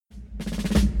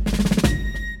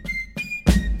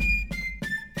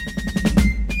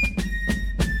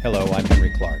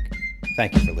Clark.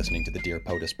 Thank you for listening to the Dear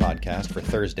POTUS podcast for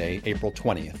Thursday, April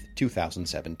 20th,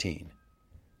 2017.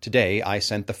 Today, I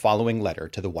sent the following letter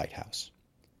to the White House.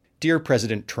 Dear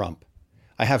President Trump,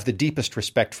 I have the deepest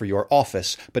respect for your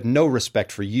office, but no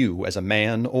respect for you as a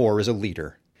man or as a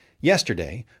leader.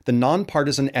 Yesterday, the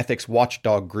nonpartisan ethics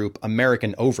watchdog group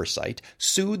American Oversight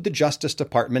sued the Justice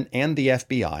Department and the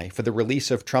FBI for the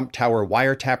release of Trump Tower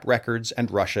wiretap records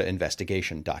and Russia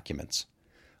investigation documents.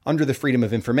 Under the Freedom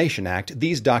of Information Act,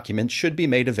 these documents should be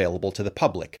made available to the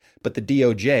public, but the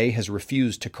DOJ has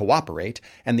refused to cooperate,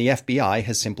 and the FBI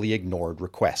has simply ignored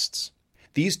requests.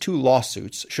 These two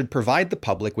lawsuits should provide the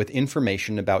public with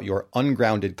information about your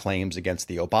ungrounded claims against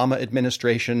the Obama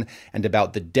administration and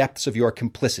about the depths of your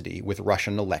complicity with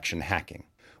Russian election hacking.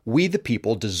 We the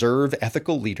people deserve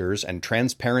ethical leaders and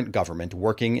transparent government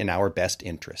working in our best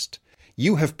interest.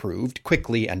 You have proved,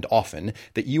 quickly and often,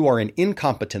 that you are an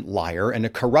incompetent liar and a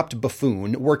corrupt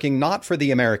buffoon working not for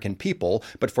the American people,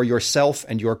 but for yourself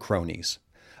and your cronies.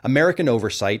 American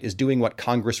Oversight is doing what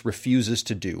Congress refuses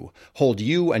to do, hold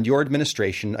you and your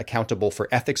administration accountable for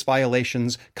ethics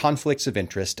violations, conflicts of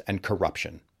interest, and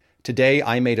corruption. Today,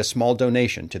 I made a small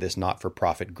donation to this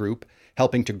not-for-profit group,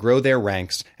 helping to grow their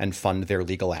ranks and fund their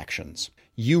legal actions.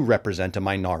 You represent a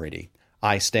minority.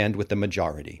 I stand with the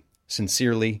majority.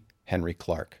 Sincerely, Henry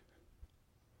Clark.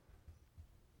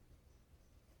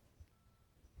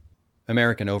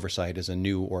 American Oversight is a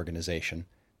new organization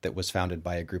that was founded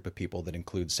by a group of people that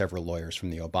includes several lawyers from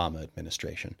the Obama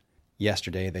administration.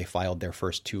 Yesterday, they filed their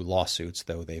first two lawsuits,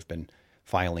 though they've been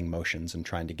filing motions and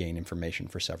trying to gain information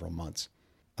for several months.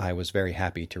 I was very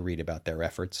happy to read about their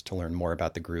efforts, to learn more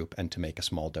about the group, and to make a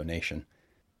small donation.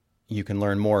 You can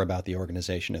learn more about the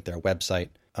organization at their website,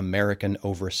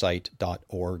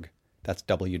 americanoversight.org. That's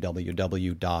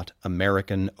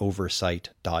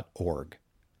www.americanoversight.org.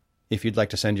 If you'd like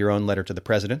to send your own letter to the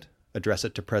President, address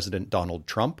it to President Donald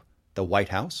Trump, the White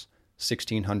House,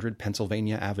 1600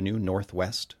 Pennsylvania Avenue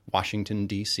Northwest, Washington,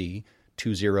 D.C.,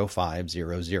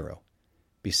 20500.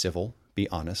 Be civil, be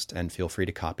honest, and feel free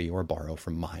to copy or borrow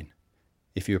from mine.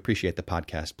 If you appreciate the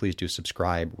podcast, please do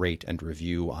subscribe, rate, and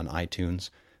review on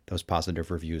iTunes. Those positive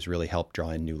reviews really help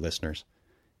draw in new listeners.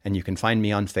 And you can find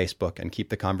me on Facebook and keep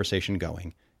the conversation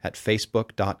going at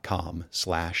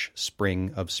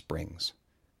facebook.com/springofsprings.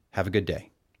 Have a good day.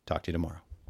 Talk to you tomorrow.